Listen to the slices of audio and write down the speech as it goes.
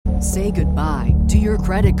Say goodbye to your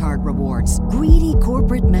credit card rewards. Greedy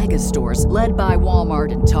corporate mega stores, led by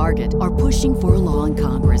Walmart and Target, are pushing for a law in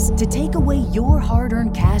Congress to take away your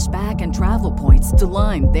hard-earned cash back and travel points to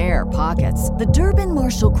line their pockets. The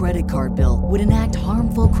Durbin-Marshall credit card bill would enact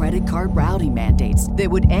harmful credit card routing mandates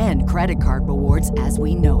that would end credit card rewards as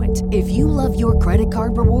we know it. If you love your credit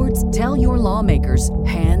card rewards, tell your lawmakers,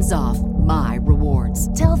 hands off my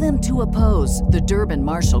rewards. Tell them to oppose the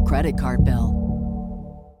Durbin-Marshall credit card bill.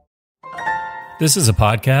 This is a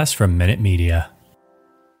podcast from Minute Media.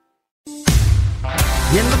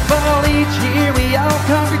 In the fall each year we all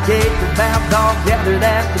congregate, devout all gathered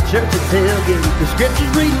at the church's tailgate. The scriptures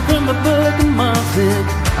reading from the book of Munson,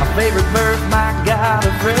 our favorite verse, my God, a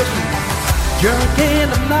freshman. Drunk and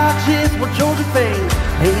obnoxious, well Georgia fans,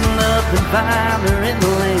 ain't nothing finer in the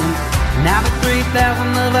land. Now the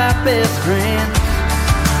 3,000 of our best friends,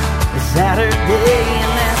 it's Saturday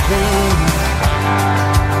in Athens.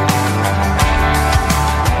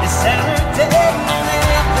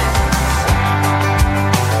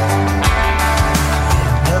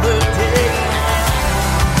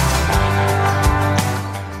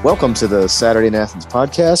 Welcome to the Saturday in Athens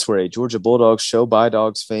podcast. We're a Georgia Bulldogs show by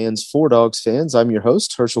Dogs fans for Dogs fans. I'm your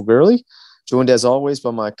host, Herschel Gurley, joined as always by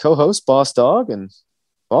my co-host, Boss Dog. And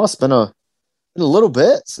Boss, been a little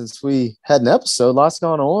bit since we had an episode. Lots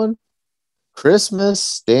gone on.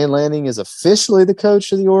 Christmas. Dan Lanning is officially the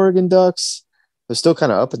coach of the Oregon Ducks. They're still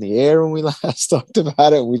kind of up in the air when we last talked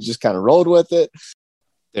about it. We just kind of rolled with it.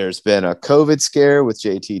 There's been a COVID scare with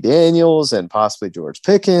JT Daniels and possibly George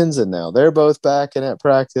Pickens, and now they're both back and at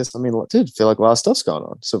practice. I mean, dude, I feel like a lot of stuff's going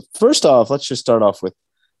on. So first off, let's just start off with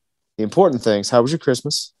the important things. How was your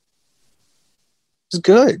Christmas? It was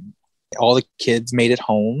good. All the kids made it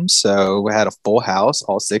home, so we had a full house.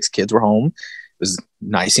 All 6 kids were home. It was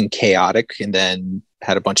nice and chaotic, and then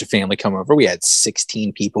had a bunch of family come over. We had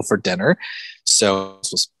 16 people for dinner, so it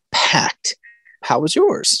was packed. How was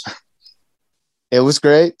yours? It was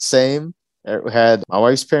great. Same. We had my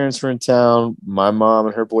wife's parents were in town. My mom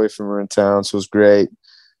and her boyfriend were in town, so it was great.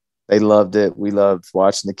 They loved it. We loved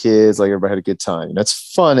watching the kids. Like, everybody had a good time.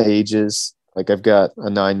 That's fun ages. Like, I've got a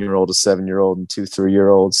 9-year-old, a 7-year-old, and 2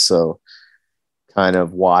 3-year-olds. So kind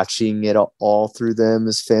of watching it all through them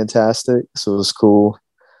is fantastic. So it was cool.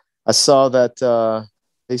 I saw that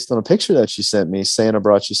based on a picture that you sent me, Santa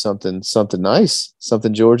brought you something nice,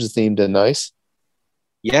 something Georgia themed and nice.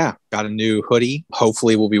 Yeah, got a new hoodie.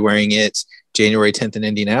 Hopefully we'll be wearing it January 10th in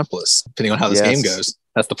Indianapolis, depending on how this game goes.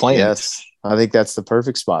 That's the plan. Yes, I think that's the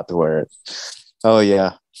perfect spot to wear it. Oh,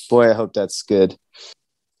 yeah. Boy, I hope that's good.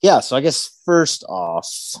 Yeah, so I guess first off,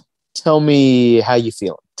 tell me how you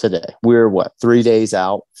feeling today. We're, 3 days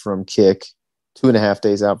out from kick, 2.5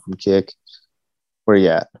 days out from kick. Where you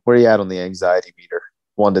at? Where you at on the anxiety meter?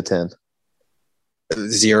 1 to 10.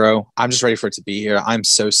 0. I'm just ready for it to be here. I'm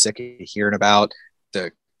so sick of hearing about the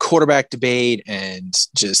quarterback debate and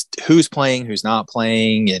just who's playing, who's not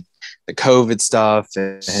playing, and the COVID stuff,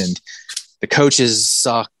 and the coaches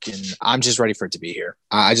suck. And I'm just ready for it to be here.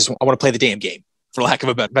 I want to play the damn game, for lack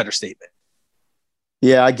of a better statement.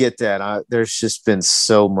 Yeah, I get that. There's just been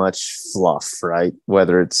so much fluff, right?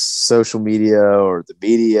 Whether it's social media or the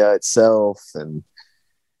media itself, and,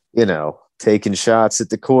 taking shots at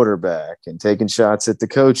the quarterback and taking shots at the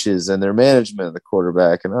coaches and their management of the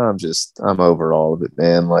quarterback. And I'm over all of it,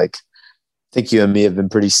 man. Like, I think you and me have been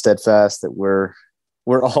pretty steadfast that we're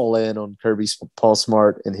all in on Kirby Paul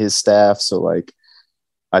Smart and his staff. So, like,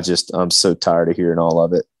 I'm so tired of hearing all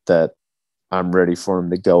of it that I'm ready for him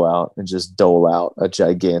to go out and just dole out a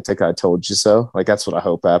gigantic "I told you so." Like, that's what I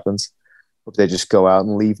hope happens. Hope they just go out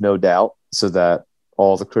and leave no doubt so that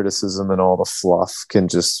all the criticism and all the fluff can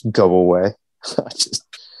just go away.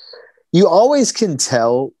 You always can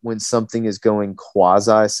tell when something is going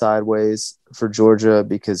quasi sideways for Georgia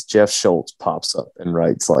because Jeff Schultz pops up and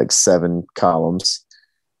writes like 7 columns.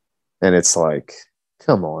 And it's like,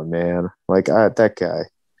 come on, man. Like, that guy,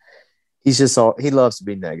 he loves to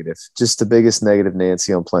be negative. Just the biggest negative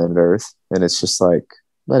Nancy on planet Earth. And it's just like,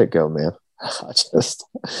 let it go, man.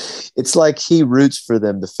 It's like he roots for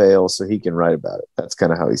them to fail so he can write about it. That's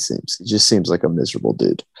kind of how he seems. He just seems like a miserable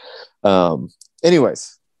dude.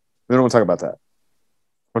 Anyways, we don't want to talk about that.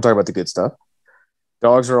 We're talking about the good stuff.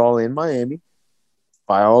 Dogs are all in Miami.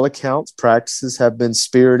 By all accounts, practices have been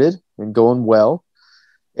spirited and going well.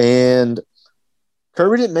 And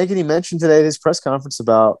Kirby didn't make any mention today at his press conference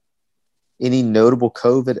about any notable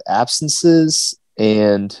COVID absences,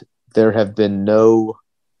 and there have been no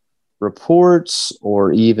reports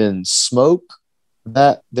or even smoke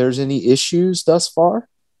that there's any issues thus far.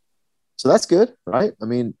 So that's good, right? I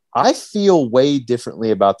mean, I feel way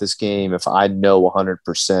differently about this game if I know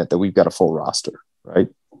 100% that we've got a full roster, right?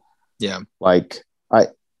 Yeah. Like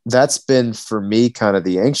that's been for me kind of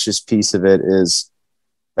the anxious piece of it is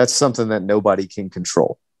that's something that nobody can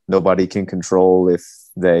control. Nobody can control if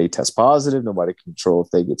they test positive. Nobody can control if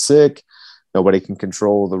they get sick. Nobody can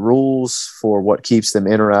control the rules for what keeps them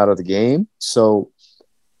in or out of the game. So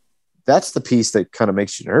that's the piece that kind of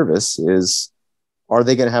makes you nervous is, are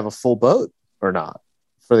they going to have a full boat or not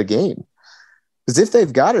for the game? Because if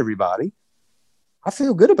they've got everybody, I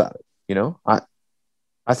feel good about it. You know,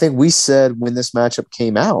 I think we said when this matchup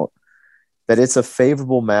came out that it's a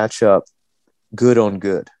favorable matchup, good on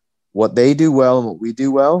good. What they do well and what we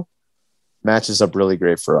do well matches up really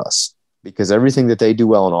great for us because everything that they do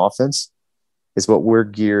well on offense is what we're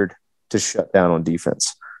geared to shut down on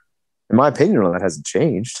defense. In my opinion, that hasn't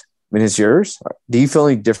changed. I mean, it's yours. Do you feel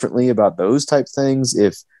any differently about those type things?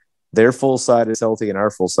 If their full side is healthy and our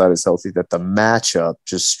full side is healthy, that the matchup,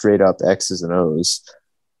 just straight up X's and O's,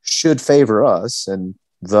 should favor us, and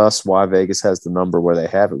thus why Vegas has the number where they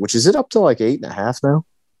have it, which is it up to like 8.5 now?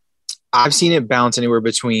 I've seen it bounce anywhere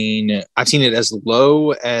between, I've seen it as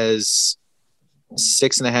low as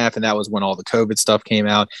 6.5, and that was when all the COVID stuff came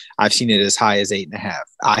out. I've seen it as high as 8.5.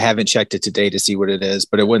 I haven't checked it today to see what it is,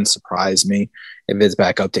 but it wouldn't surprise me if it's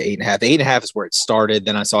back up to 8.5. 8.5 is where it started.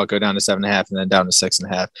 Then I saw it go down to 7.5 and then down to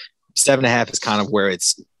 6.5. 7.5 is kind of where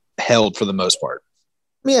it's held for the most part.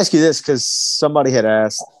 Let me ask you this, because somebody had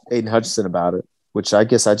asked Aiden Hutchinson about it, which I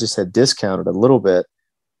guess I just had discounted a little bit,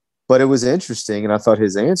 but it was interesting, and I thought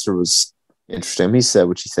his answer was interesting. He said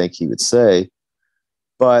what you think he would say.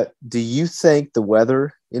 But do you think the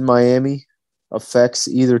weather in Miami affects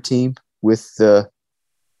either team with the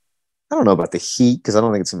 – I don't know about the heat because I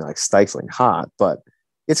don't think it's going to be like stifling hot, but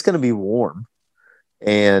it's going to be warm.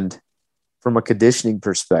 And from a conditioning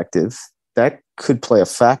perspective, that could play a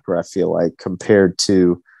factor, I feel like, compared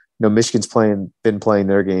to – Michigan's been playing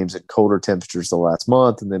their games at colder temperatures the last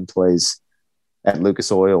month and then plays at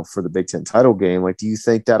Lucas Oil for the Big Ten title game. Like, do you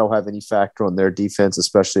think that'll have any factor on their defense,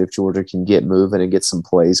 especially if Georgia can get moving and get some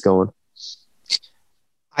plays going?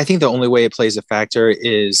 I think the only way it plays a factor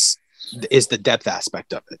is the depth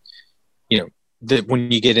aspect of it.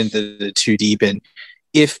 When you get into the too deep, and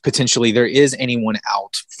if potentially there is anyone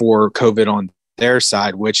out for COVID on their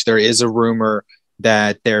side, which there is a rumor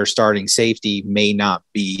that their starting safety may not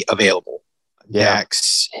be available. Yeah.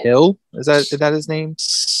 Dax Hill, is that his name?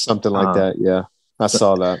 Something like that, yeah. I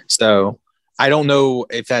saw that. So I don't know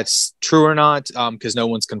if that's true or not, because no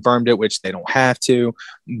one's confirmed it, which they don't have to.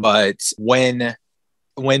 But when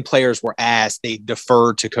players were asked, they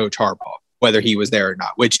deferred to Coach Harbaugh, whether he was there or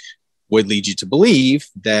not, which would lead you to believe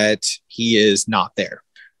that he is not there.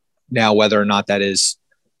 Now, whether or not that is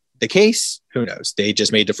the case, who knows? They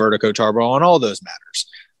just may defer to Coach Harbaugh on all those matters.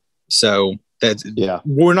 So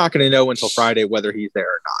we're not going to know until Friday whether he's there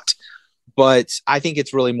or not. But I think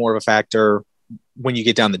it's really more of a factor when you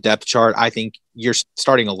get down the depth chart. I think your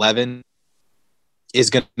starting 11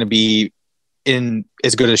 is going to be in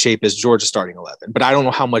as good a shape as Georgia's starting 11. But I don't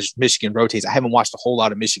know how much Michigan rotates. I haven't watched a whole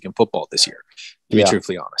lot of Michigan football this year, to be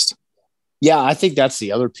truthfully honest. Yeah, I think that's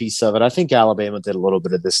the other piece of it. I think Alabama did a little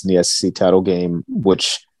bit of this in the SEC title game,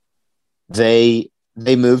 which they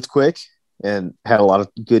moved quick and had a lot of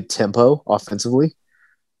good tempo offensively,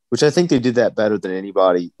 which I think they did that better than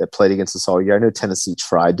anybody that played against us all year. I know Tennessee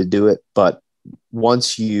tried to do it, but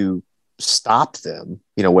once you stop them,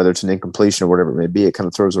 whether it's an incompletion or whatever it may be, it kind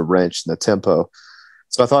of throws a wrench in the tempo.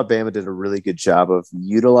 So I thought Bama did a really good job of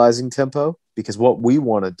utilizing tempo, because what we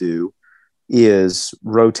want to do is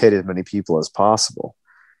rotate as many people as possible.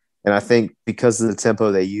 And I think because of the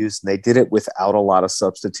tempo they used, and they did it without a lot of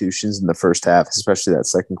substitutions in the first half, especially that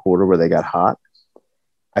second quarter where they got hot,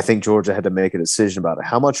 I think Georgia had to make a decision about it.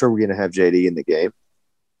 How much are we going to have JD in the game?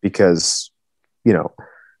 Because,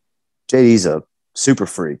 JD's a super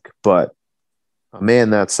freak, but a man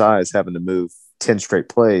that size having to move 10 straight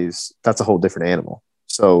plays, that's a whole different animal.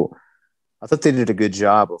 So I thought they did a good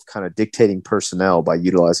job of kind of dictating personnel by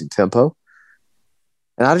utilizing tempo.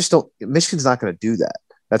 And I just Michigan's not going to do that.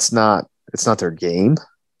 It's not their game.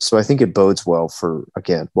 So I think it bodes well for,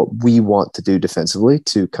 again, what we want to do defensively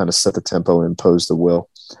to kind of set the tempo and impose the will.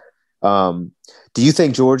 Do you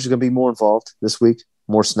think George is going to be more involved this week?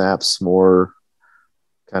 More snaps, more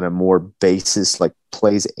bases, like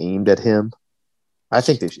plays aimed at him? I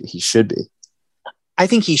think that he should be. I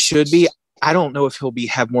think he should be. I don't know if he'll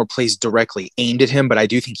have more plays directly aimed at him, but I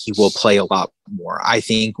do think he will play a lot more. I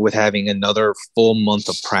think with having another full month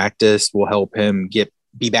of practice will help him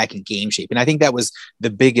be back in game shape. And I think that was the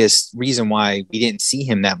biggest reason why we didn't see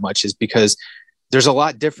him that much, is because there's a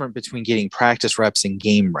lot different between getting practice reps and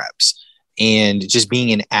game reps and just being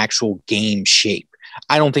in actual game shape.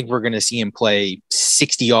 I don't think we're going to see him play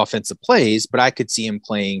 60 offensive plays, but I could see him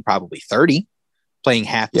playing probably 30, playing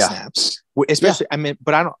half the snaps. Especially,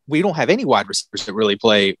 we don't have any wide receivers that really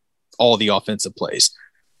play all the offensive plays.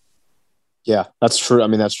 Yeah, that's true. I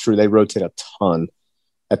mean, that's true. They rotate a ton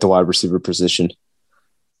at the wide receiver position.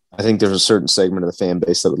 I think there's a certain segment of the fan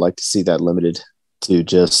base that would like to see that limited to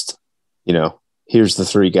just, here's the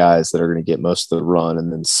three guys that are going to get most of the run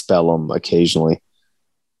and then spell them occasionally.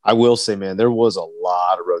 I will say, man, there was a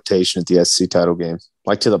lot of rotation at the SEC title game,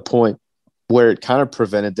 like to the point where it kind of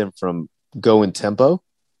prevented them from going tempo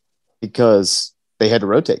because they had to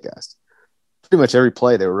rotate guys. Pretty much every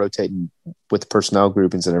play they were rotating with the personnel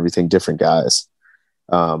groupings and everything, different guys.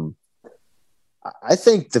 I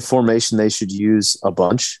think the formation they should use a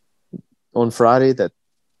bunch on Friday that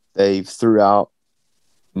they threw out,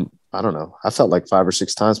 I don't know, I felt like 5 or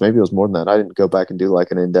 6 times. Maybe it was more than that. I didn't go back and do like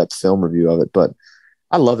an in-depth film review of it, but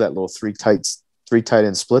I love that little three tight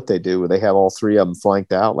end split they do where they have all three of them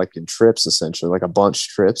flanked out like in trips, essentially, like a bunch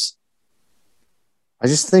trips. I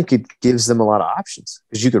just think it gives them a lot of options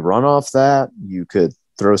because you could run off that. You could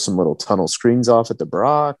throw some little tunnel screens off at the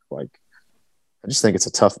Brock. I just think it's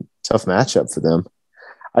a tough matchup for them.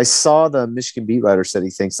 I saw the Michigan beat writer said he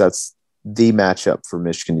thinks that's the matchup for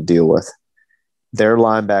Michigan to deal with. Their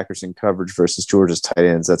linebackers in coverage versus Georgia's tight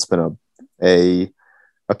ends. That's been a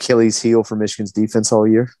Achilles heel for Michigan's defense all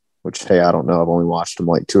year, which, hey, I don't know. I've only watched them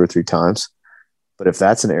like 2 or 3 times. But if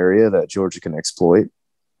that's an area that Georgia can exploit,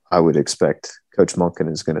 I would expect Coach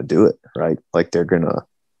Monken is going to do it, right? Like they're going to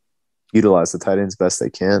utilize the tight ends best they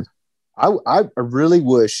can. I really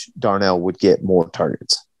wish Darnell would get more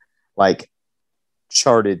targets, like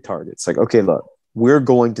charted targets. Like, okay, look, we're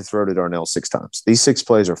going to throw to Darnell 6 times. These 6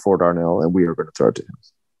 plays are for Darnell, and we are going to throw it to him.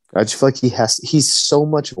 I just feel like he's so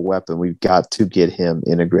much of a weapon. We've got to get him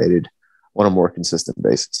integrated on a more consistent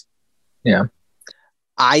basis. Yeah.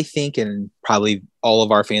 I think, and probably all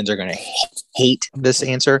of our fans are going to hate this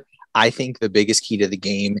answer, I think the biggest key to the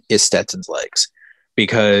game is Stetson's legs.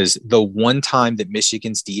 Because the one time that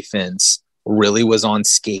Michigan's defense really was on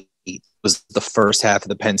skate was the first half of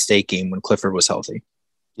the Penn State game when Clifford was healthy.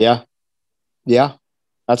 Yeah,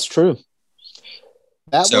 that's true.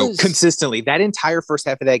 Consistently, that entire first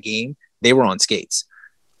half of that game, they were on skates.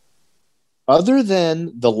 Other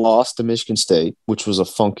than the loss to Michigan State, which was a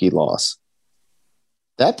funky loss,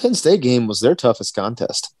 that Penn State game was their toughest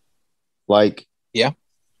contest.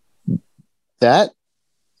 That.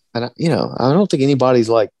 And, I don't think anybody's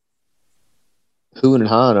like hooing and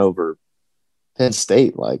hawing over Penn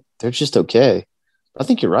State. Like, they're just okay. I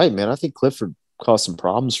think you're right, man. I think Clifford caused some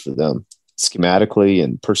problems for them schematically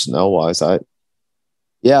and personnel-wise. I'm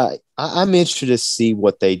interested to see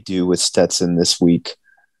what they do with Stetson this week.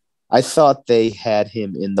 I thought they had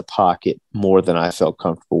him in the pocket more than I felt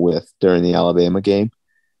comfortable with during the Alabama game.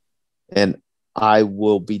 And I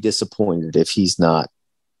will be disappointed if he's not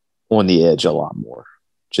on the edge a lot more.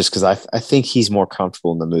 Just because I think he's more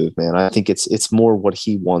comfortable in the move, man. I think it's more what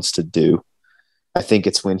he wants to do. I think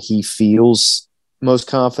it's when he feels most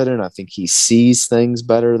confident. I think he sees things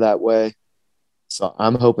better that way. So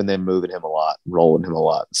I'm hoping they're moving him a lot, rolling him a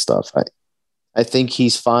lot and stuff. I think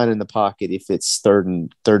he's fine in the pocket if it's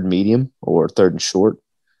third medium or third and short.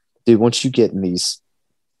 Dude, once you get in these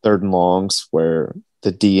third and longs where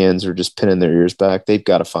the DNs are just pinning their ears back, they've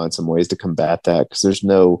got to find some ways to combat that because there's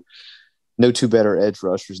no 2 better edge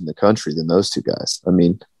rushers in the country than those 2 guys. I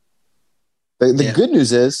mean, the good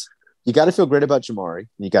news is you got to feel great about Jamari and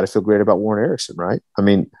you got to feel great about Warren Erickson, right? I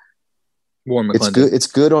mean, Warren McClendon. It's good. It's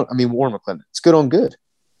good on. I mean, Warren McClendon. It's good on good.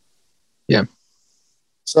 Yeah.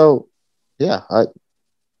 So, yeah, I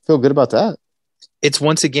feel good about that. It's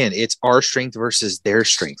once again, it's our strength versus their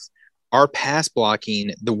strength. Our pass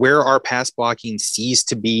blocking, where our pass blocking sees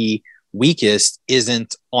to be weakest,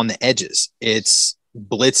 isn't on the edges. It's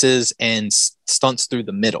blitzes and stunts through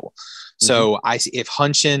the middle. So I see if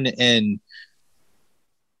Hunchin and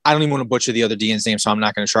I don't even want to butcher the other DN's name, so I'm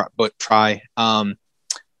not going to try.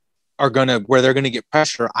 Are gonna where they're going to get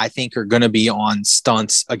pressure. I think are going to be on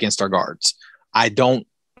stunts against our guards.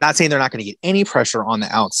 Not saying they're not going to get any pressure on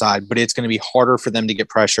the outside, but it's going to be harder for them to get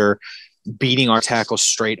pressure beating our tackles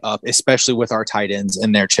straight up, especially with our tight ends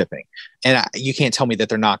and their chipping. And you can't tell me that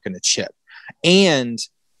they're not going to chip. And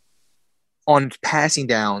on passing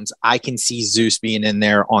downs, I can see Zeus being in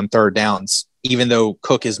there on third downs. Even though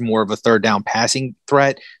Cook is more of a third down passing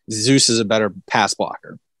threat, Zeus is a better pass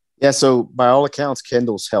blocker. Yeah, so by all accounts,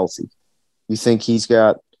 Kendall's healthy. You think he's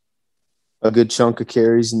got a good chunk of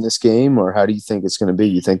carries in this game, or how do you think it's going to be?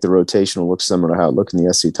 You think the rotation will look similar to how it looked in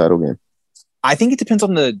the SC title game? I think it depends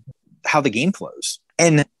on how the game flows.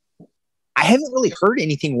 And I haven't really heard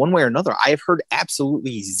anything one way or another. I have heard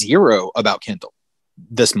absolutely zero about Kendall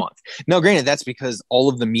this month. Now, granted, that's because all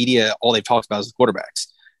of the media, all they've talked about is the quarterbacks.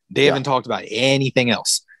 They haven't talked about anything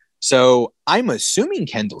else. So I'm assuming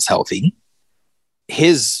Kendall's healthy.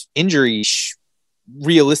 His injury,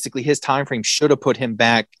 realistically, his time frame should have put him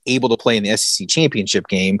back able to play in the SEC championship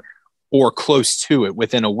game or close to it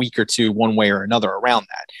within a week or two, one way or another around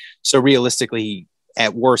that. So realistically,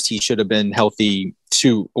 at worst, he should have been healthy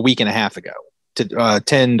a week and a half ago,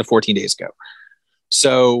 10 to 14 days ago.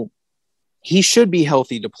 So he should be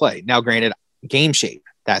healthy to play. Now, granted, game shape,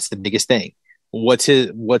 that's the biggest thing. What's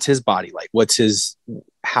his body like? What's his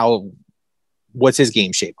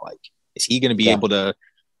game shape like? Is he going to be able to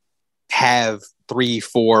have 3,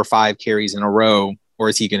 4, 5 carries in a row, or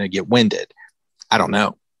is he going to get winded? I don't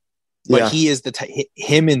know. But he is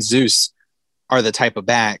him and Zeus are the type of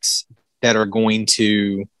backs that are going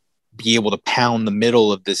to be able to pound the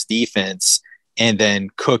middle of this defense, and then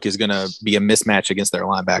Cook is going to be a mismatch against their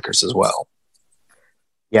linebackers as well.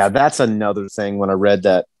 Yeah, that's another thing. When I read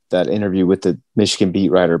that interview with the Michigan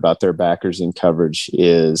beat writer about their backers in coverage,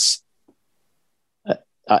 is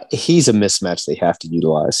he's a mismatch they have to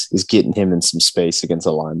utilize, is getting him in some space against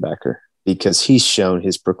a linebacker, because he's shown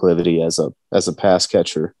his proclivity as a pass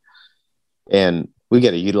catcher, and we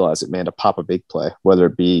got to utilize it, man, to pop a big play, whether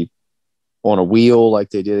it be on a wheel like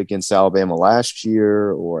they did against Alabama last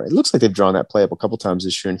year, or it looks like they've drawn that play up a couple times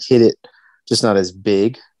this year and hit it, just not as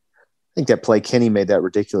big. I think that play Kenny made that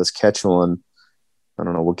ridiculous catch on, I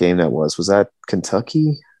don't know what game that was. Was that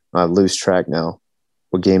Kentucky? I lose track now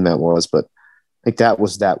what game that was, but I think that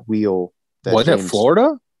was that wheel. Was it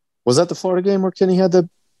Florida? Was that the Florida game where Kenny had the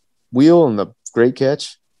wheel and the great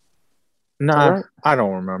catch? No, right? I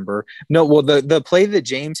don't remember. No, well, the play that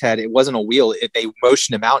James had, it wasn't a wheel. They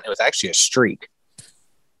motioned him out, and it was actually a streak.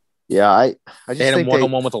 Yeah, I just they had think him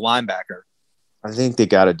one-on-one with a linebacker. I think they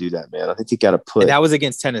got to do that, man. I think you got to put. And that was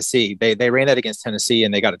against Tennessee. They ran that against Tennessee,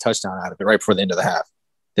 and they got a touchdown out of it right before the end of the half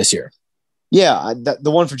this year. Yeah, the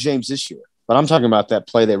one for James this year. But I'm talking about that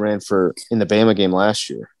play they ran in the Bama game last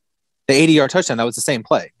year. The 80-yard touchdown, that was the same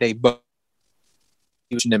play. They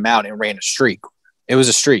motioned him out and ran a streak. It was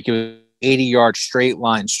a streak. It was an 80-yard straight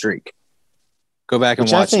line streak. Go back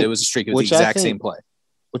and watch it. It was a streak. It was the exact same play.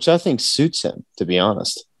 Which I think suits him, to be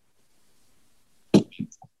honest.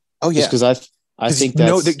 Oh, yeah. Because I think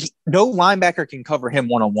that's no linebacker can cover him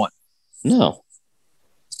one-on-one. No.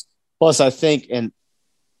 Plus, I think, and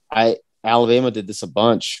Alabama did this a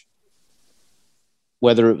bunch,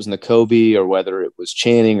 whether it was Nakobe or whether it was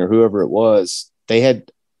Channing or whoever it was, they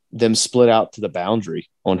had them split out to the boundary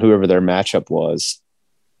on whoever their matchup was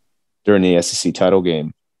during the SEC title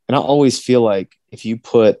game. And I always feel like if you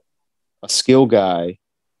put a skill guy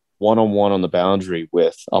one-on-one on the boundary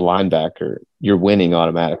with a linebacker, you're winning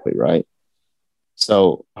automatically, right?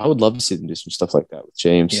 So I would love to see them do some stuff like that with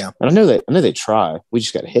James. Yeah. And I know they try. We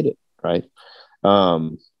just got to hit it, right?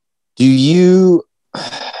 Do you –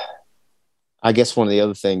 I guess one of the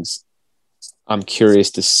other things I'm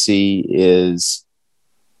curious to see is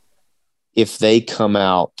if they come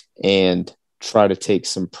out and try to take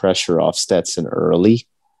some pressure off Stetson early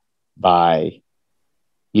by,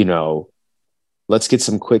 let's get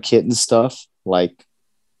some quick hitting stuff like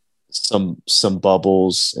some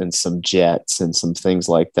bubbles and some jets and some things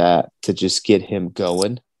like that to just get him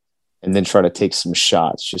going, and then try to take some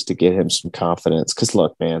shots just to get him some confidence. Because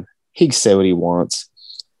look, man, he can say what he wants.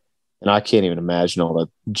 And I can't even imagine all the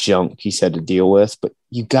junk he's had to deal with, but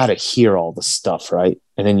you got to hear all the stuff, right?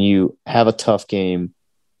 And then you have a tough game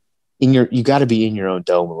you got to be in your own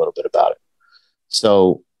dome a little bit about it.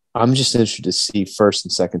 So I'm just interested to see first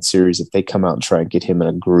and second series if they come out and try and get him in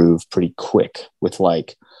a groove pretty quick with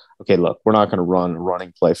like, okay, look, we're not going to run a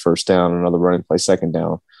running play first down, another running play second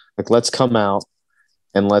down. Like, let's come out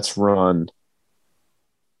and let's run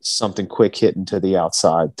something quick hitting to the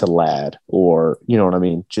outside to Ladd, or you know what I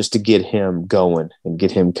mean, just to get him going and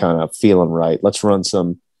get him kind of feeling right. Let's run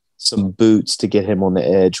some boots to get him on the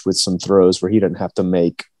edge with some throws where he doesn't have to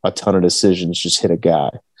make a ton of decisions, just hit a guy.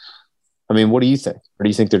 I mean, what do you think? Or do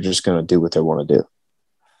you think they're just going to do what they want to do?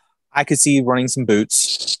 I could see running some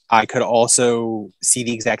boots. I could also see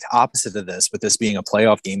the exact opposite of this, with this being a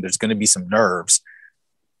playoff game. There's going to be some nerves,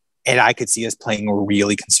 and I could see us playing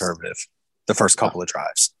really conservative the first couple of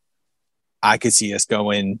drives. I could see us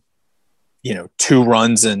going, 2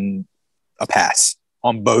 runs and a pass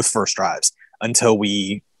on both first drives until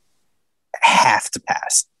we have to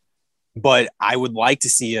pass. But I would like to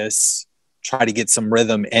see us try to get some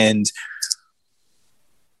rhythm. And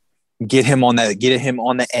get him on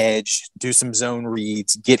the edge, do some zone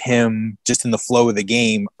reads, get him just in the flow of the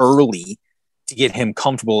game early to get him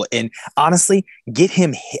comfortable. And honestly, get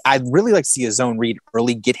him hit. I'd really like to see a zone read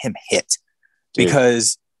early, get him hit. Dude,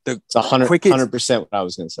 because it's 100% what I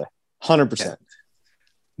was going to say. 100%. Yeah.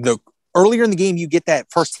 The earlier in the game you get that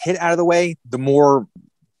first hit out of the way, the more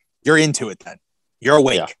you're into it then. You're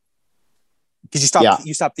awake. Because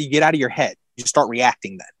you get out of your head. You start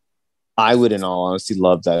reacting then. I would, in all honesty,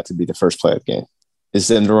 love that to be the first play of the game. Is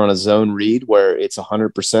them to run a zone read where it's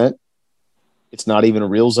 100%. It's not even a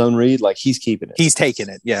real zone read. Like, he's keeping it. He's taking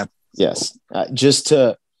it, yeah. Yes. Just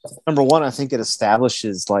to, number one, I think it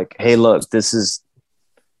establishes, like, hey, look, this is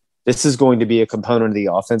going to be a component of the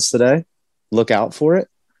offense today. Look out for it.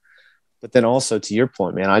 But then also, to your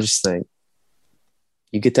point, man, I just think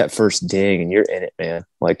you get that first ding and you're in it, man.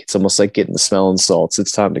 Like, it's almost like getting the smelling salts.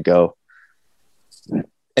 It's time to go.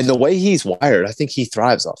 And the way he's wired, I think he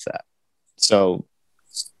thrives off that. So,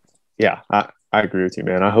 yeah, I agree with you,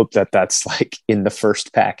 man. I hope that's like in the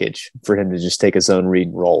first package for him to just take his own read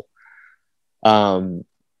and roll.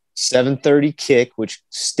 7:30 kick, which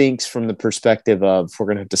stinks from the perspective of we're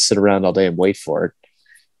going to have to sit around all day and wait for it,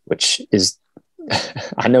 which is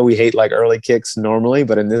I know we hate like early kicks normally,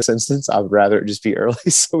 but in this instance, I would rather it just be early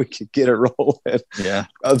so we could get it rolling. Yeah.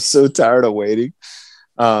 I'm so tired of waiting.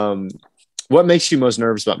 What makes you most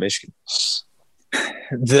nervous about Michigan?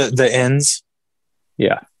 The ends.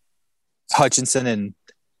 Yeah. Hutchinson and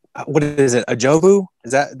what is it? Ajobu?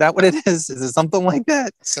 Is that what it is? Is it something like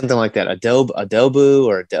that? Something like that. Adobu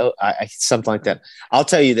or something like that. I'll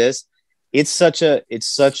tell you this. It's such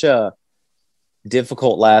a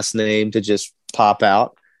difficult last name to just pop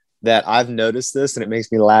out that I've noticed this and it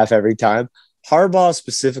makes me laugh every time. Harbaugh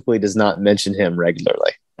specifically does not mention him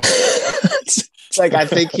regularly. It's like, I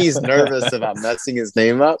think he's nervous about messing his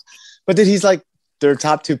name up, but then he's like their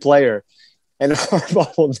top 2 player, and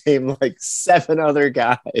Harbaugh will name like 7 other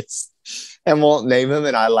guys and won't name him.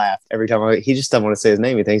 And I laugh every time. He just doesn't want to say his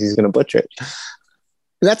name. He thinks he's going to butcher it. And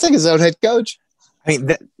that's like his own head coach. I mean,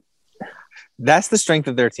 that's the strength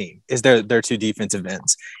of their team is their 2 defensive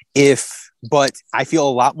ends. But I feel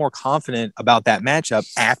a lot more confident about that matchup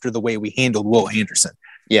after the way we handled Will Anderson.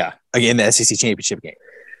 Yeah. Again, the SEC championship game.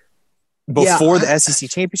 Before the SEC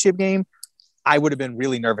championship game, I would have been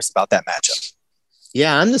really nervous about that matchup.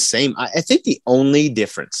 Yeah, I'm the same. I think the only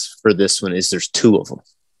difference for this one is there's 2 of them.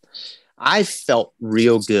 I felt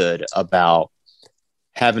real good about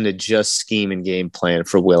having to just scheme and game plan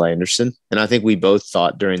for Will Anderson. And I think we both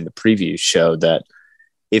thought during the preview show that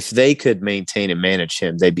if they could maintain and manage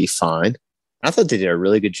him, they'd be fine. I thought they did a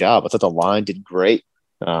really good job. I thought the line did great,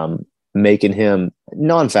 making him –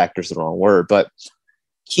 non-factor is the wrong word, but –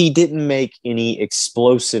 he didn't make any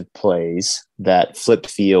explosive plays that flipped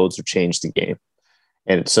fields or changed the game.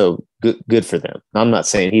 And so good for them. I'm not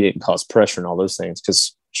saying he didn't cause pressure and all those things,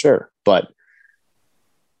 because sure. But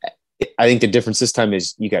I think the difference this time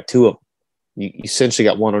is you got 2 of them. You essentially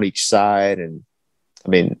got 1 on each side. And I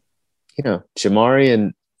mean, Jamari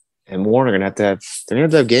and Warren are going to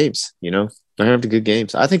have games, they're going to have good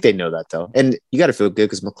games. I think they know that though. And you got to feel good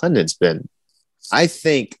because McClendon's been, I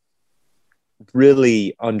think,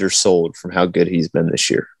 really undersold from how good he's been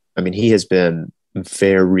this year. I mean, he has been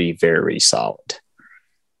very, very solid.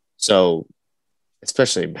 So,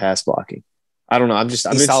 especially in pass blocking. I don't know. I'm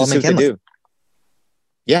interested to do.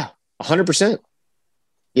 Yeah, 100%.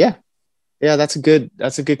 Yeah. Yeah, that's a good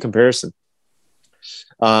comparison.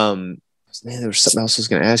 Man, there was something else I was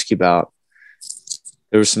going to ask you about.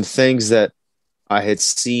 There were some things that I had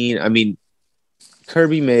seen. I mean,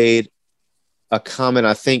 Kirby made a comment,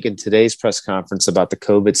 I think, in today's press conference about the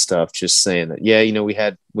COVID stuff, just saying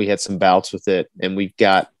that, we had some bouts with it and we've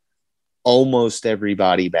got almost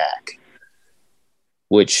everybody back,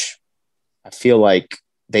 which I feel like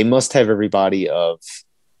they must have everybody of,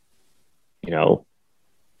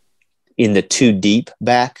 in the 2 deep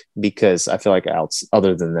back, because I feel like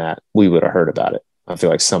other than that, we would have heard about it. I feel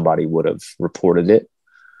like somebody would have reported it.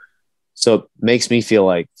 So it makes me feel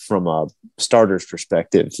like from a starter's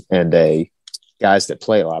perspective and a guys that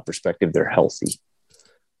play a lot perspective, they're healthy.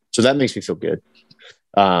 So that makes me feel good.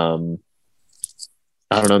 I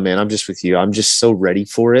don't know, man. I'm just with you. I'm just so ready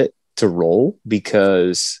for it to roll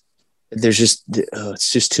because there's just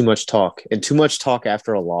it's just too much talk and too much talk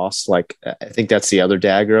after a loss. Like, I think that's the other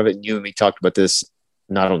dagger of it. And you and me talked about this,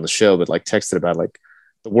 not on the show, but like texted about like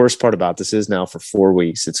the worst part about this is now for 4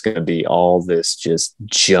 weeks, it's going to be all this just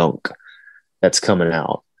junk that's coming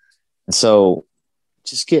out. And so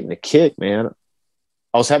just getting a kick, man.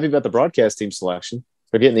 I was happy about the broadcast team selection.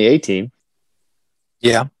 They're getting the A team.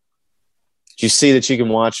 Yeah. Did you see that you can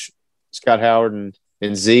watch Scott Howard and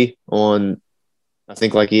and Z on, I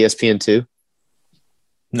think, like ESPN2?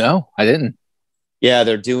 No, I didn't. Yeah,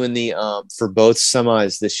 they're doing the for both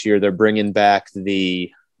semis this year. They're bringing back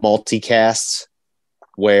the multicasts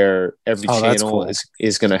where every channel cool.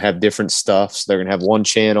 is going to have different stuff. So they're going to have one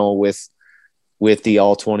channel with the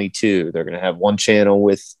all 22. They're going to have one channel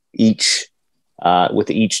with each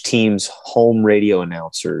team's home radio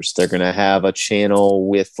announcers. They're going to have a channel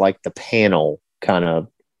with like the panel kind of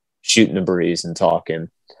shooting the breeze and talking.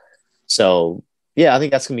 So yeah, I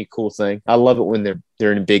think that's gonna be a cool thing. I love it when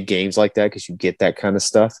they're in big games like that because you get that kind of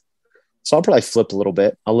stuff. So I'll probably flip a little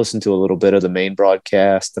bit. I'll listen to a little bit of the main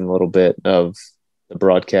broadcast and a little bit of the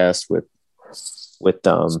broadcast with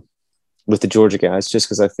the Georgia guys, just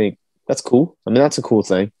because I think that's cool. I mean, that's a cool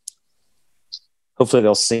thing. Hopefully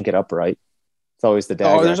they'll sync it up right. It's always the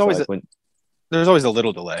dagger. There's always a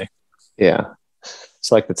little delay. Yeah,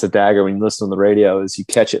 it's like it's a dagger when you listen on the radio is you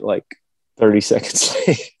catch it like 30 seconds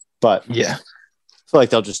late. But yeah. I feel like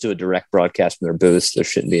they'll just do a direct broadcast from their booths. There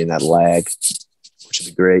shouldn't be in that lag, which would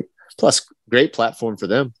be great. Plus, great platform for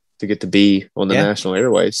them to get to be on the national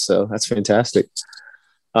airwaves. So that's fantastic.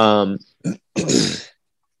 What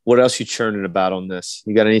else you churning about on this?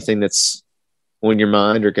 You got anything that's on your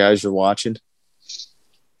mind or guys you're watching?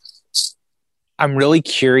 I'm really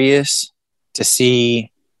curious to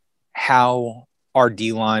see how our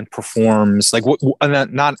D-line performs. Like,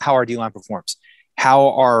 not how our D-line performs.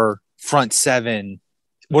 How our front seven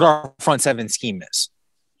scheme is.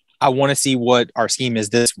 I want to see what our scheme is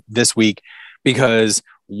this week, because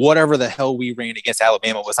whatever the hell we ran against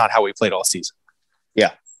Alabama was not how we played all season.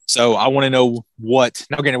 Yeah. So I want to know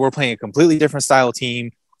now granted, we're playing a completely different style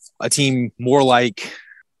team, a team more like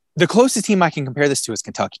the closest team I can compare this to is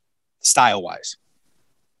Kentucky, style wise.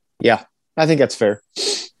 Yeah, I think that's fair.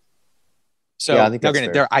 So yeah,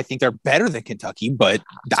 I think they're better than Kentucky, but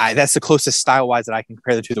that's the closest style-wise that I can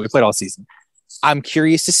compare the two that we played all season. I'm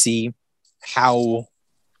curious to see how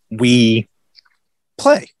we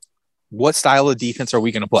play. What style of defense are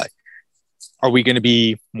we going to play? Are we going to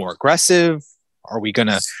be more aggressive? Are we going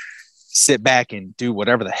to sit back and do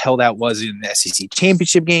whatever the hell that was in the SEC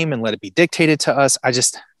championship game and let it be dictated to us?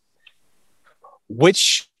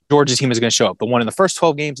 Which Georgia team is going to show up? The one in the first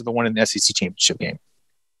 12 games or the one in the SEC championship game?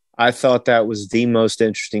 I thought that was the most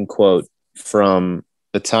interesting quote from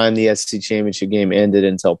the time the SEC championship game ended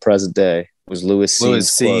until present day was Lewis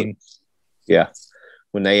Cine. Yeah.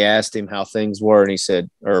 When they asked him how things were and he said,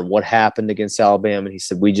 or what happened against Alabama, and he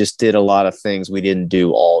said, we just did a lot of things we didn't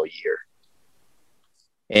do all year.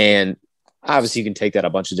 And obviously you can take that a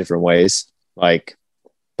bunch of different ways.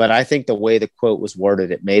 But I think the way the quote was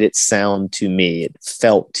worded, it made it sound to me, it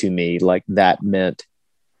felt to me like that meant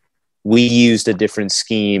we used a different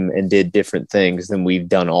scheme and did different things than we've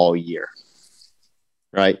done all year.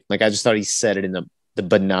 Right? Like, I just thought he said it in the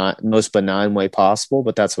most benign way possible,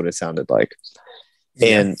 but that's what it sounded like.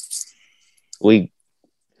 Yeah. And who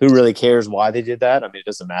really cares why they did that? I mean, it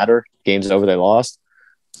doesn't matter. Game's over, they lost.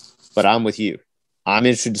 But I'm with you. I'm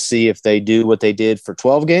interested to see if they do what they did for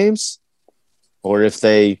 12 games or if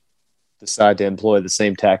they decide to employ the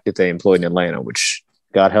same tactic they employed in Atlanta, which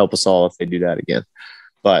God help us all if they do that again.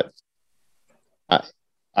 But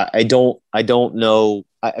I don't know.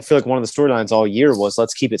 I feel like one of the storylines all year was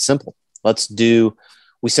let's keep it simple.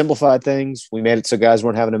 We simplified things. We made it so guys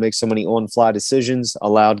weren't having to make so many on-fly decisions,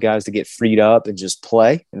 allowed guys to get freed up and just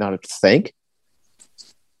play and not have to think.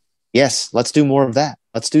 Yes, let's do more of that.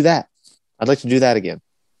 Let's do that. I'd like to do that again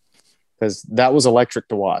because that was electric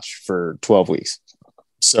to watch for 12 weeks.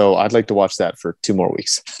 So I'd like to watch that for 2 more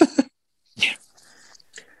weeks. Yeah.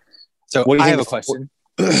 So I have a question.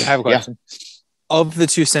 Yeah. Of the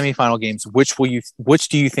 2 semifinal games, which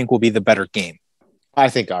do you think will be the better game? I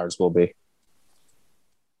think ours will be.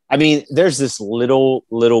 I mean, there's this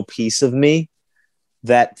little piece of me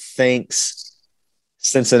that thinks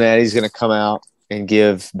Cincinnati's going to come out and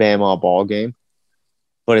give Bama a ball game,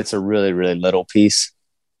 but it's a really, really little piece.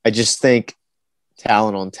 I just think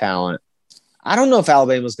talent on talent. I don't know if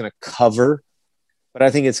Alabama's going to cover, but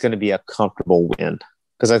I think it's going to be a comfortable win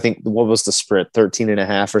because I think what was the spread,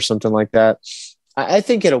 13.5 or something like that. I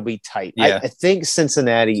think it'll be tight. Yeah. I think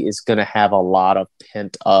Cincinnati is going to have a lot of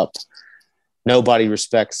pent up. Nobody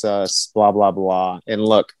respects us, blah, blah, blah. And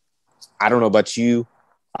look, I don't know about you.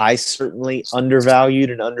 I certainly undervalued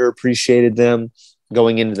and underappreciated them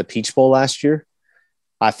going into the Peach Bowl last year.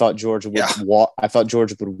 I thought Georgia would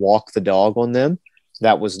walk the dog on them.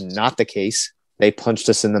 That was not the case. They punched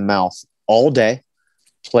us in the mouth all day,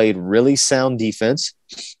 played really sound defense,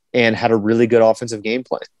 and had a really good offensive game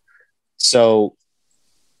plan. So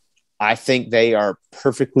I think they are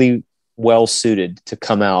perfectly well suited to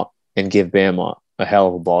come out and give Bama a hell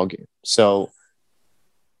of a ball game. So,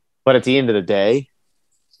 but at the end of the day,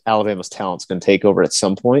 Alabama's talent's going to take over at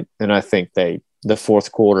some point, and I think the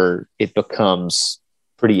fourth quarter it becomes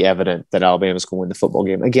pretty evident that Alabama's going to win the football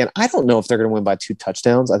game. Again, I don't know if they're going to win by 2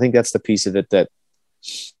 touchdowns. I think that's the piece of it that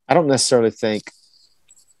I don't necessarily think,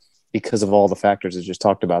 because of all the factors I just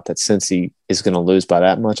talked about, that Cincy is going to lose by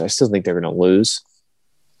that much. I still think they're going to lose.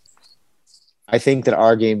 I think that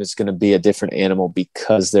our game is going to be a different animal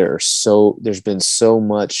because there's been so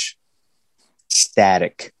much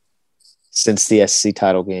static since the SEC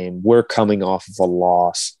title game. We're coming off of a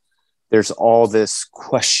loss. There's all this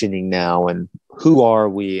questioning now, and who are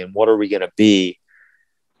we and what are we going to be?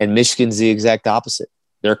 And Michigan's the exact opposite.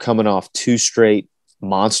 They're coming off 2 straight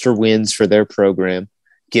monster wins for their program,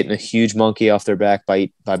 getting a huge monkey off their back by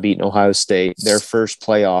beating Ohio State, their first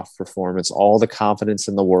playoff performance, all the confidence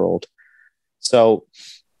in the world. So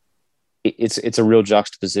it's a real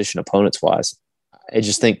juxtaposition opponents-wise. I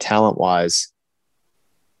just think talent-wise,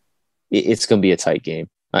 it's going to be a tight game.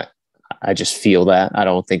 I just feel that. I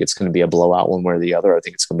don't think it's going to be a blowout one way or the other. I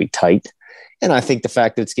think it's going to be tight. And I think the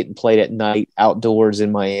fact that it's getting played at night outdoors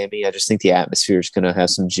in Miami, I just think the atmosphere is going to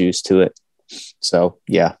have some juice to it. So,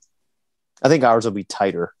 yeah, I think ours will be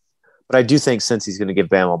tighter. But I do think Cincy's going to give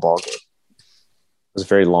Bama a ball game. It was a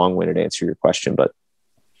very long-winded answer to your question, but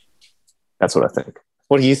that's what I think.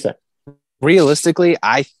 What do you think? Realistically,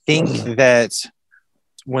 I think that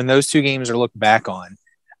when those 2 games are looked back on,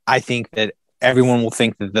 I think that everyone will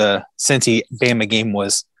think that the Cincy-Bama game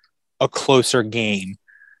was a closer game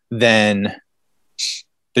than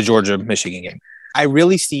the Georgia-Michigan game. I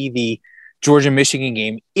really see the Georgia-Michigan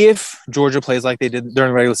game, if Georgia plays like they did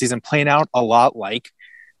during the regular season, playing out a lot like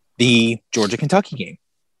the Georgia-Kentucky game.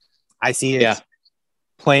 I see it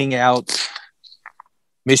playing out.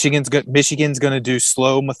 Michigan's going to do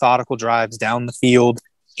slow, methodical drives down the field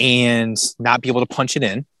and not be able to punch it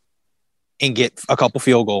in and get a couple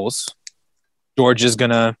field goals. Georgia's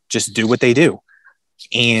going to just do what they do.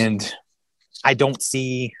 And I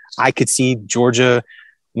could see Georgia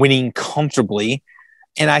winning comfortably.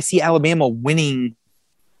 And I see Alabama winning.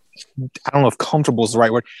 I don't know if comfortable is the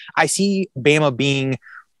right word. I see Bama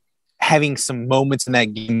having some moments in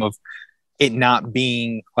that game of it not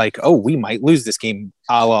being like, oh, we might lose this game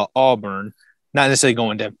a la Auburn, not necessarily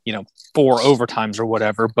going to, 4 overtimes or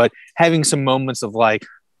whatever, but having some moments of like,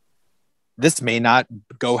 this may not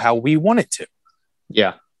go how we want it to.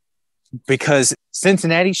 Yeah. Because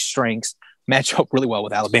Cincinnati's strengths match up really well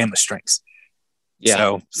with Alabama's strengths. Yeah.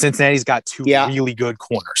 So Cincinnati's got 2 really good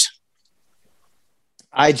corners.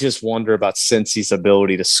 I just wonder about Cincy's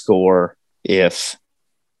ability to score if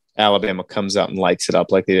Alabama comes out and lights it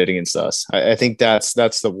up like they did against us. I think that's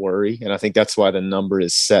the worry, and I think that's why the number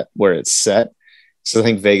is set where it's set. So I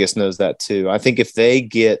think Vegas knows that too. I think if they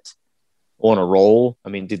get on a roll, I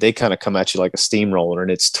mean, they kind of come at you like a steamroller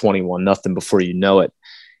and it's 21-0 before you know it.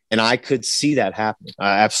 And I could see that happening.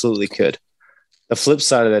 I absolutely could. The flip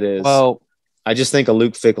side of that is, I just think a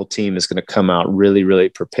Luke Fickell team is going to come out really, really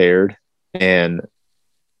prepared and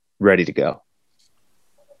ready to go.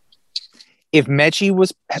 If Mechie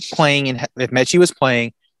was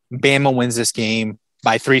playing, Bama wins this game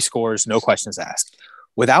by 3 scores, no questions asked.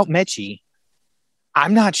 Without Mechie,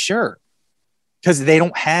 I'm not sure, because they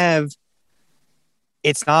don't have.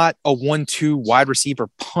 It's not a 1-2 wide receiver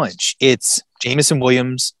punch. It's Jameson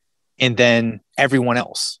Williams and then everyone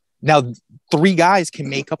else. Now, 3 guys can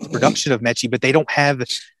make up the production of Mechie, but they don't have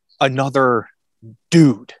another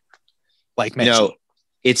dude like Mechie. No,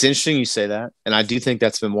 it's interesting you say that, and I do think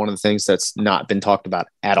that's been one of the things that's not been talked about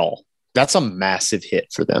at all. That's a massive hit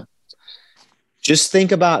for them. Just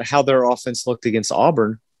think about how their offense looked against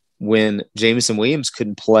Auburn when Jameson Williams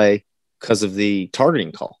couldn't play because of the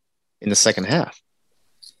targeting call in the second half.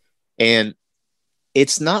 And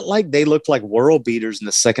it's not like they looked like world beaters in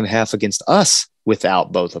the second half against us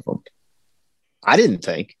without both of them. I didn't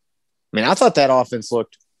think. I mean, I thought that offense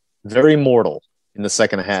looked very mortal in the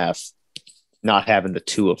second half, not having the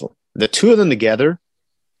 2 of them. The 2 of them together,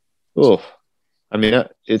 it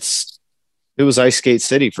was Ice Skate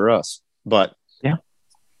City for us. But yeah,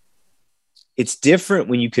 it's different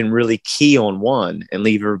when you can really key on one and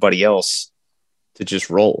leave everybody else to just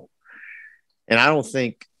roll. And I don't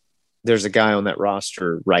think there's a guy on that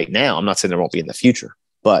roster right now. I'm not saying there won't be in the future,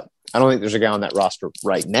 but I don't think there's a guy on that roster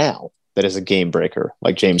right now that is a game breaker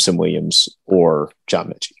like Jameson Williams or John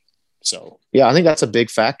Mechie. So, yeah, I think that's a big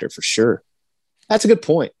factor for sure. That's a good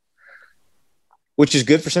point, which is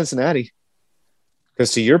good for Cincinnati.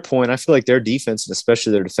 Because to your point, I feel like their defense, and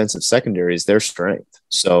especially their defensive secondary, is their strength.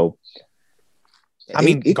 So,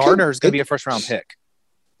 Gardner is going to be a first-round pick.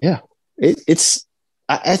 Yeah.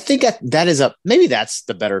 I think that is maybe that's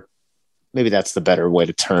the better way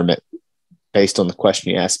to term it based on the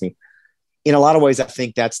question you asked me. In a lot of ways, I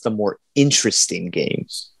think that's the more interesting game.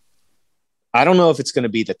 I don't know if it's going to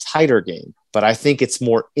be the tighter game, but I think it's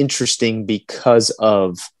more interesting because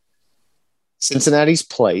of Cincinnati's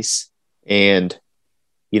place. And,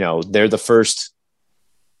 they're the first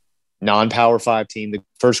non-Power 5 team, the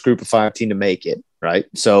first group of 5 team to make it, right?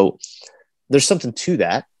 So there's something to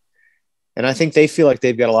that. And I think they feel like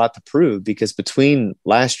they've got a lot to prove because between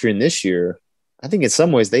last year and this year, I think in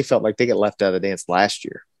some ways they felt like they got left out of the dance last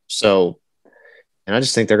year. So, and I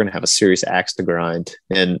just think they're going to have a serious axe to grind.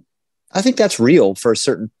 And I think that's real for a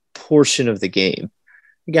certain portion of the game.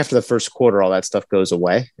 I think after the first quarter, all that stuff goes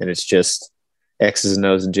away and it's just X's and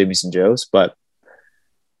O's and Jimmy's and Joe's. But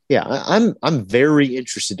yeah, I'm very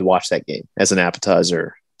interested to watch that game as an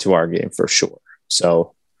appetizer to our game for sure.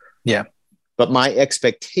 So, yeah. But my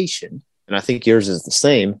expectation, and I think yours is the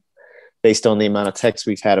same, based on the amount of texts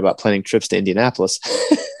we've had about planning trips to Indianapolis,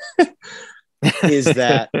 is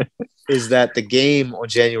that the game on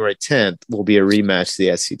January 10th will be a rematch to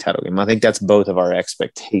the SEC title game. I think that's both of our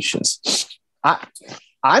expectations.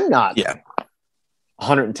 I'm not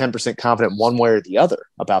 110% confident one way or the other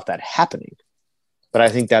about that happening. But I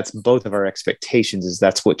think that's both of our expectations is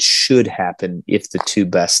that's what should happen if the two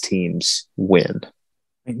best teams win.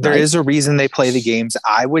 There is a reason they play the games.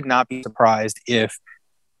 I would not be surprised if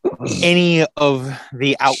any of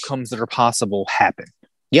the outcomes that are possible happen.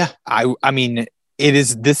 Yeah. I mean,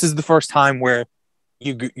 this is the first time where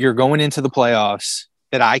you're going into the playoffs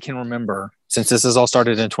that I can remember since this has all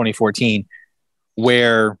started in 2014,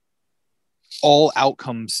 where all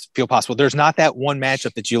outcomes feel possible. There's not that one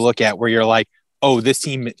matchup that you look at where you're like, oh, this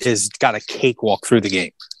team has got a cakewalk through the game.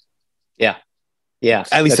 Yeah. Yeah.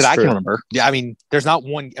 At least that I can remember. Yeah. I mean, there's not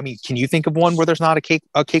one. I mean, can you think of one where there's not a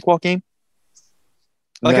cakewalk game?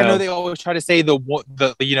 Like, no. I know they always try to say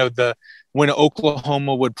the when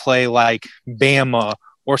Oklahoma would play like Bama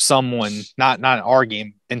or someone, not our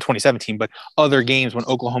game in 2017, but other games when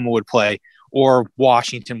Oklahoma would play, or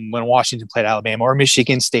Washington when Washington played Alabama, or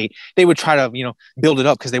Michigan State, they would try to build it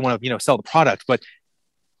up because they want to sell the product. But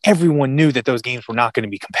everyone knew that those games were not going to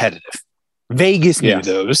be competitive. Vegas knew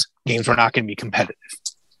those games were not going to be competitive.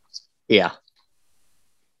 Yeah.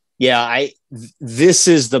 Yeah. This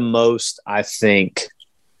is the most, I think,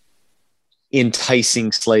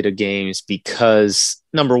 enticing slate of games because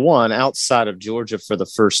number one, outside of Georgia for the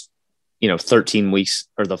first, 13 weeks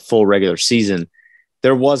or the full regular season,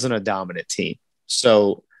 there wasn't a dominant team.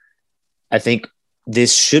 So I think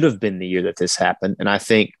this should have been the year that this happened. And I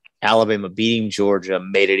think Alabama beating Georgia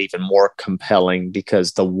made it even more compelling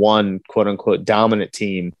because the one quote unquote dominant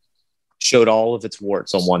team showed all of its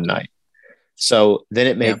warts on one night. So then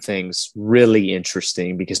it made things really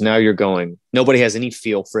interesting because now you're going, nobody has any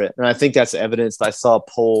feel for it. And I think that's evidenced. I saw a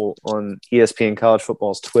poll on ESPN College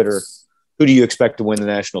Football's Twitter. Who do you expect to win the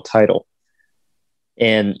national title?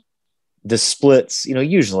 And the splits,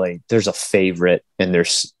 usually there's a favorite and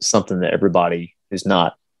there's something that everybody who's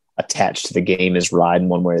not attached to the game is riding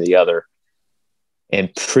one way or the other.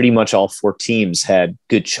 And pretty much all four teams had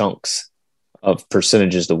good chunks of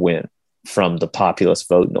percentages to win from the populace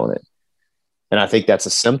voting on it. And I think that's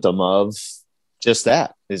a symptom of just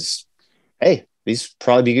that is, hey, these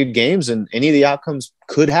probably be good games and any of the outcomes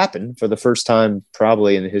could happen for the first time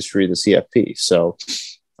probably in the history of the CFP. So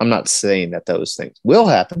I'm not saying that those things will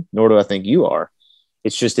happen, nor do I think you are.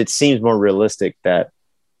 It's just, it seems more realistic that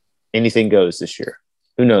anything goes this year.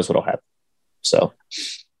 Who knows what'll happen? So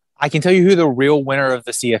I can tell you who the real winner of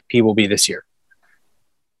the CFP will be this year.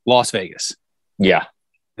 Las Vegas. Yeah.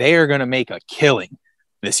 They are going to make a killing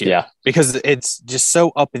this year. Yeah. Because it's just so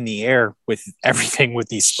up in the air with everything with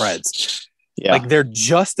these spreads. Yeah. Like they're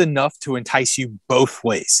just enough to entice you both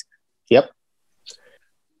ways. Yep.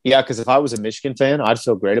 Yeah, because if I was a Michigan fan, I'd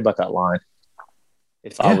feel great about that line.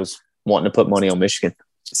 If I was wanting to put money on Michigan.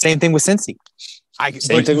 Same thing with Cincy.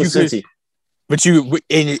 Same thing with Cincy. But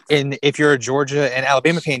if you're a Georgia and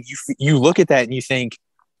Alabama fan, you look at that and you think,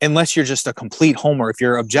 unless you're just a complete homer, if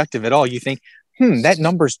you're objective at all, you think, that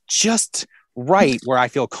number's just right where I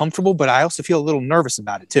feel comfortable, but I also feel a little nervous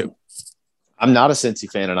about it too. I'm not a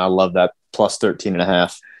Cincy fan, and I love that plus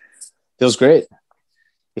 13.5. Feels great.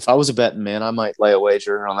 If I was a betting man, I might lay a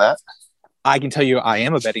wager on that. I can tell you I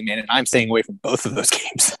am a betting man, and I'm staying away from both of those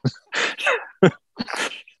games.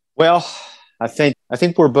 Well, I think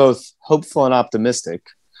we're both hopeful and optimistic,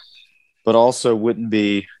 but also wouldn't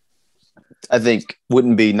be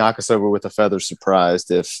knock us over with a feather surprised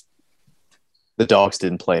if the Dogs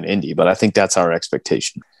didn't play in Indy. But I think that's our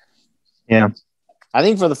expectation. Yeah. I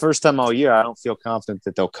think for the first time all year, I don't feel confident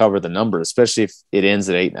that they'll cover the number, especially if it ends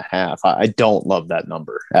at 8.5. I don't love that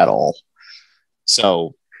number at all.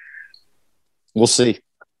 So we'll see.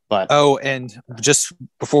 But and just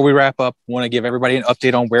before we wrap up, want to give everybody an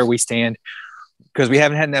update on where we stand because we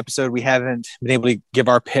haven't had an episode. We haven't been able to give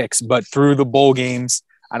our picks, but through the bowl games,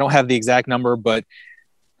 I don't have the exact number, but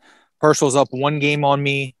Herschel's up 1 game on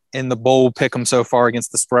me in the bowl pick'em so far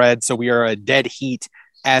against the spread. So we are a dead heat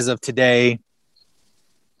as of today.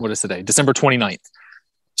 What is today? December 29th.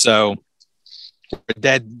 So we're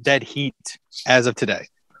dead heat as of today.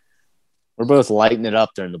 We're both lighting it up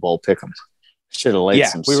during the bowl pick'em. Should have laid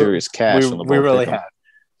some serious cash on the bowl. We really have.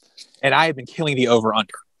 And I have been killing the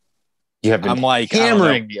over-under. You have been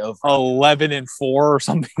hammering the over 11-4 or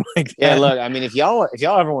something like that. Yeah, look, I mean, if y'all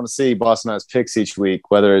ever want to see Boston Knot's picks each week,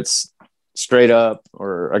 whether it's straight up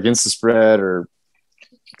or against the spread or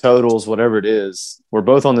totals, whatever it is, we're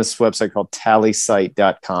both on this website called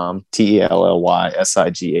tallysite.com,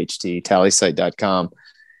 TELLYSIGHT, tallysite.com.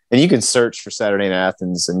 And you can search for Saturday in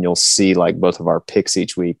Athens and you'll see like both of our picks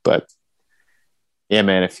each week. But yeah,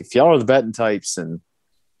 man, if y'all are the betting types and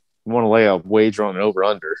you want to lay a wager on an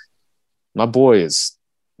over-under, my boy is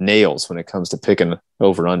nails when it comes to picking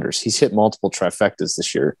over-unders. He's hit multiple trifectas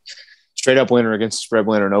this year. Straight up winner against spread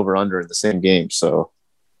winner and over-under in the same game. So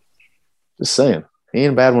just saying, he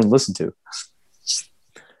ain't a bad one to listen to.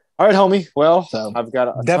 All right, homie. Well, I've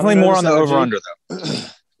got definitely more on the over-under, though.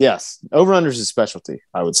 Yes. Over-under is a specialty,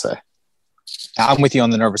 I would say. I'm with you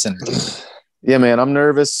on the nervous energy. Yeah, man, I'm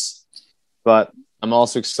nervous, but I'm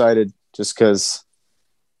also excited just because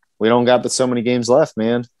we don't got but so many games left,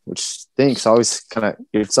 man, which stinks.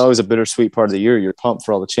 It's always a bittersweet part of the year. You're pumped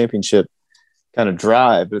for all the championship kind of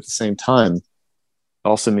drive, but at the same time, it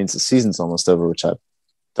also means the season's almost over, which I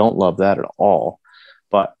don't love that at all.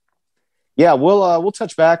 But yeah, we'll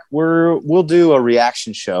touch back. We'll do a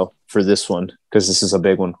reaction show for this one because this is a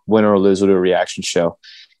big one. Win or lose, we'll do a reaction show.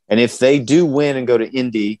 And if they do win and go to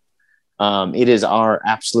Indy, it is our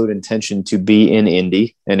absolute intention to be in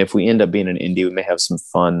Indy. And if we end up being in Indy, we may have some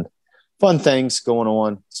fun things going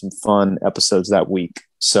on, some fun episodes that week.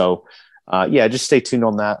 So, just stay tuned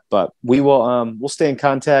on that. But we'll stay in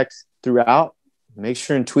contact throughout. Make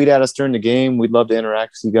sure and tweet at us during the game. We'd love to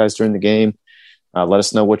interact with you guys during the game. Let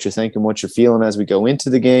us know what you're thinking, what you're feeling as we go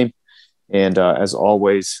into the game. And as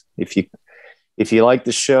always, if you like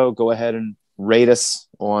the show, go ahead and rate us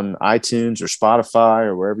on iTunes or Spotify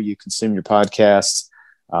or wherever you consume your podcasts.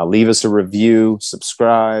 Leave us a review,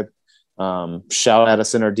 subscribe, shout at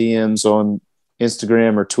us in our DMs on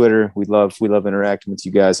Instagram or Twitter. We love interacting with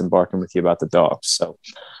you guys and barking with you about the dogs. So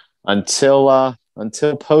until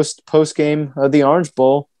post game of the Orange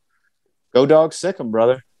Bowl, go Dogs, sick 'em,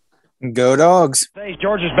 brother. Go Dogs.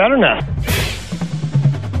 George is better now.